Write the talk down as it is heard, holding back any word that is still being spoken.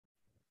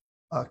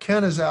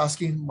Ken is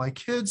asking, my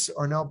kids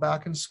are now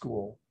back in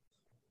school.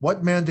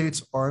 What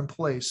mandates are in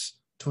place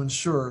to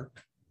ensure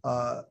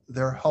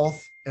their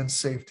health and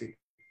safety?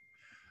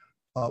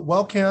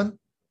 Well, Ken,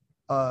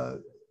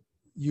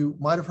 you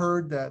might have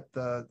heard that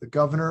the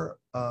governor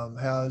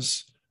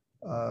has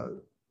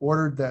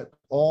ordered that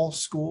all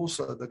schools,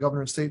 the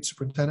governor and state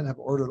superintendent have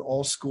ordered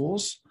all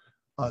schools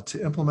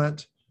to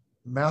implement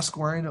mask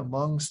wearing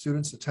among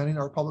students attending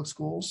our public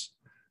schools.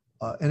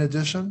 In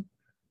addition,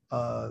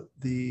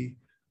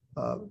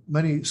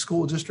 many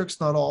school districts,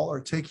 not all,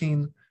 are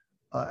taking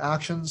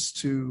actions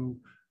to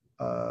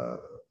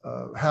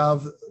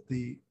have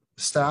the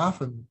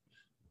staff and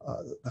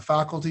the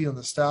faculty and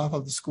the staff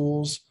of the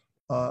schools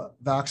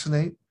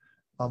vaccinate.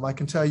 I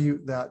can tell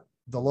you that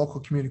the local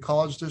community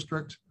college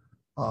district,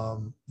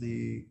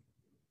 the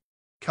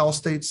Cal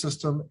State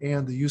system,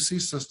 and the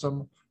UC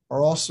system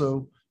are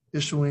also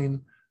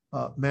issuing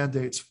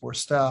mandates for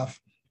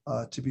staff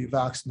to be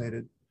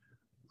vaccinated.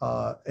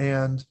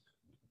 And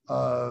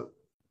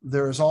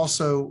there is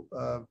also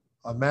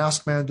a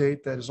mask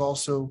mandate that is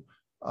also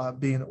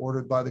being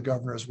ordered by the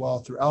governor as well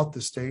throughout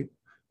the state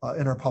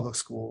in our public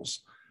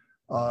schools.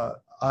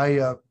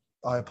 I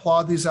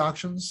applaud these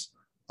actions.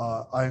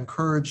 I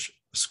encourage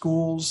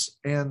schools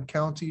and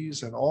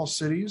counties and all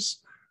cities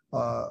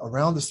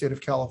around the state of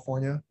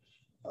California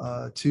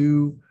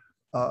to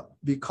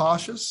be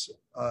cautious,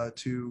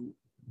 to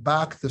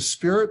back the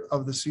spirit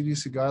of the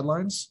CDC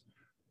guidelines,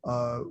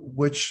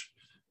 which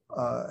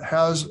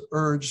has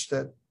urged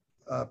that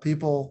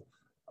people,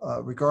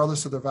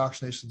 regardless of their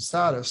vaccination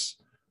status,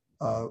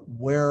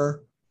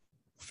 wear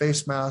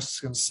face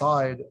masks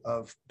inside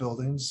of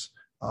buildings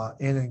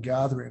and in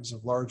gatherings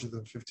of larger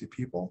than 50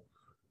 people.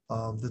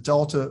 The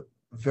Delta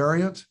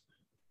variant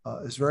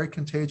is very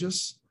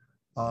contagious,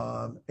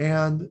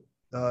 and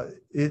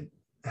it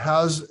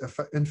has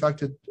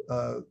infected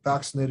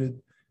vaccinated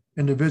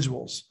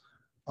individuals.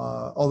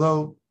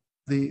 Although,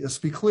 let's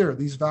be clear,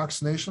 these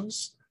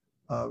vaccinations,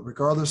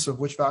 regardless of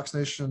which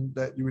vaccination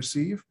that you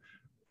receive,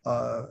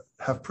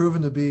 have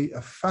proven to be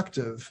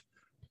effective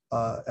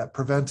at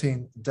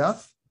preventing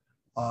death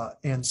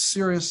and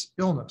serious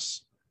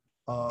illness.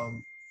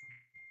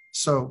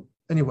 So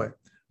anyway,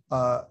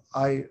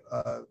 I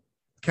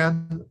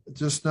can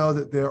just know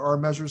that there are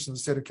measures in the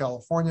state of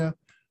California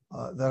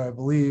that I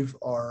believe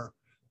are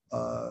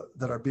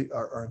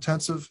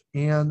intensive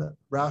and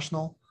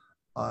rational,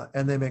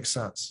 and they make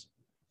sense.